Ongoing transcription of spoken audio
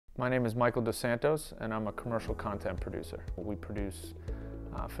My name is Michael Santos, and I'm a commercial content producer. We produce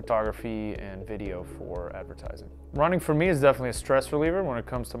photography and video for advertising. Running for me is definitely a stress reliever when it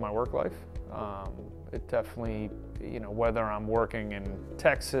comes to my work life. It definitely, whether I'm working in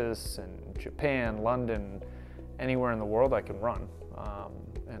Texas and Japan, London, anywhere in the world, I can run.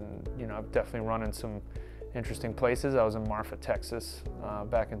 I've definitely run in some interesting places. I was in Marfa, Texas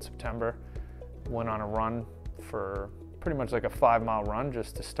back in September. Went on a run for pretty much like a 5-mile run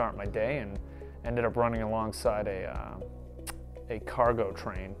just to start my day, and ended up running alongside a cargo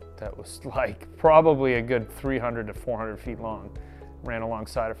train that was like probably a good 300 to 400 feet long. Ran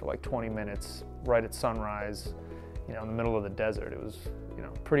alongside it for like 20 minutes right at sunrise, in the middle of the desert. It was,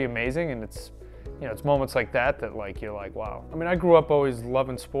 pretty amazing, and it's moments like that that you're like, wow. I mean, I grew up always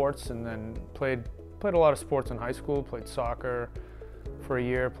loving sports, and then played a lot of sports in high school. Played soccer for a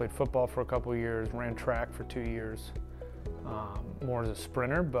year, played football for a couple of years, ran track for 2 years. More as a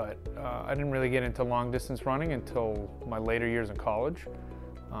sprinter, but I didn't really get into long distance running until my later years in college,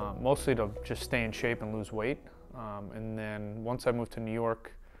 mostly to just stay in shape and lose weight. And then once I moved to New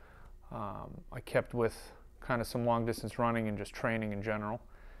York, I kept with kind of some long distance running and just training in general.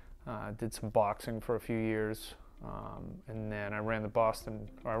 Did some boxing for a few years, and then I ran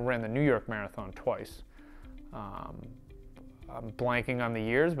the New York Marathon twice. I'm blanking on the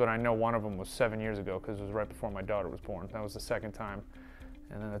years, but I know one of them was 7 years ago because it was right before my daughter was born. That was the second time.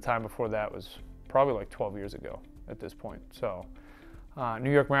 And then the time before that was probably like 12 years ago at this point. So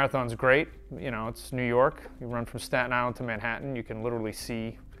New York Marathon's great. It's New York. You run from Staten Island to Manhattan. You can literally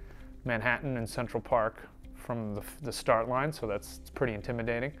see Manhattan and Central Park from the start line, so it's pretty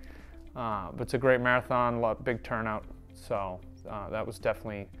intimidating. But it's a great marathon, big turnout. So that was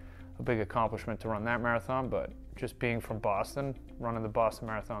definitely a big accomplishment to run that marathon. But just being from Boston, running the Boston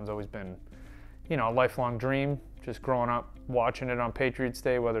Marathon's always been, a lifelong dream. Just growing up, watching it on Patriots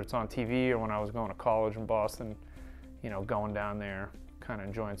Day, whether it's on TV or when I was going to college in Boston, going down there, kind of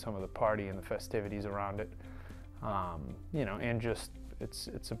enjoying some of the party and the festivities around it. And just, it's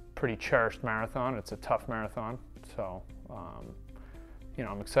a pretty cherished marathon. It's a tough marathon. So,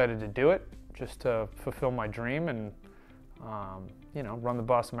 I'm excited to do it just to fulfill my dream and, run the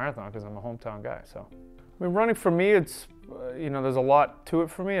Boston Marathon because I'm a hometown guy. So, I mean, running for me, it's, there's a lot to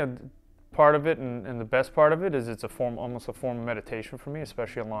it for me. Part of it, and the best part of it, is it's almost a form of meditation for me,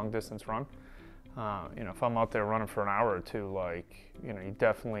 especially a long distance run. If I'm out there running for an hour or two, you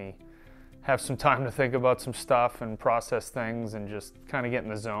definitely have some time to think about some stuff and process things and just kind of get in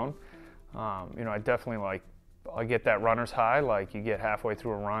the zone. I definitely I get that runner's high, you get halfway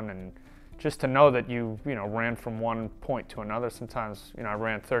through a run, and just to know that you ran from one point to another. Sometimes, I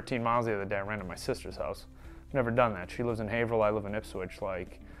ran 13 miles the other day. I ran to my sister's house. I've never done that. She lives in Haverhill, I live in Ipswich.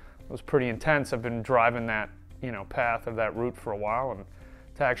 It was pretty intense. I've been driving that, path or that route for a while, and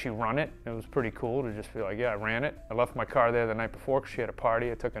to actually run it, it was pretty cool to just be like, yeah, I ran it. I left my car there the night before because she had a party.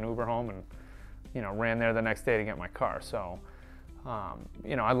 I took an Uber home and, ran there the next day to get my car. So,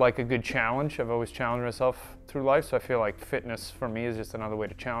 I like a good challenge. I've always challenged myself through life, so I feel like fitness for me is just another way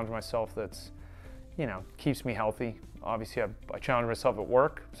to challenge myself that's, keeps me healthy. Obviously, I challenge myself at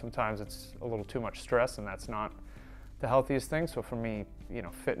work. Sometimes it's a little too much stress, and that's not the healthiest thing. So for me,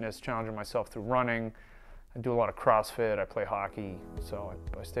 fitness, challenging myself through running. I do a lot of CrossFit. I play hockey, so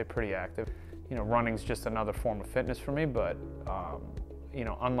I stay pretty active. Running's just another form of fitness for me, but,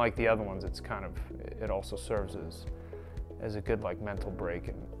 unlike the other ones, it also serves as a good mental break.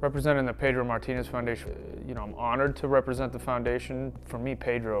 And representing the Pedro Martinez Foundation, I'm honored to represent the foundation. For me,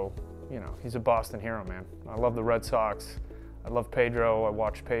 Pedro, he's a Boston hero, man. I love the Red Sox. I love Pedro. I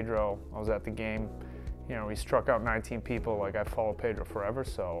watched Pedro. I was at the game. He struck out 19 people. I followed Pedro forever,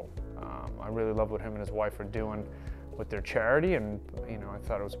 so I really love what him and his wife are doing with their charity, and I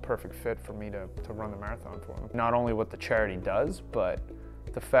thought it was a perfect fit for me to run the marathon for them. Not only what the charity does, but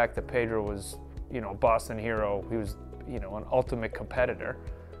the fact that Pedro was, a Boston hero. He was, an ultimate competitor,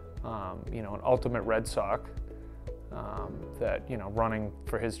 an ultimate Red Sox, that, running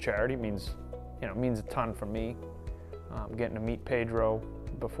for his charity means a ton for me. Getting to meet Pedro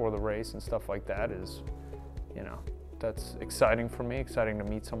before the race and stuff like that is, that's exciting for me, exciting to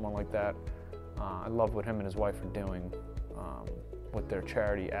meet someone like that. I love what him and his wife are doing with their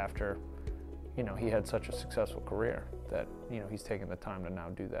charity after, he had such a successful career that, he's taken the time to now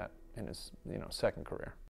do that in his, second career.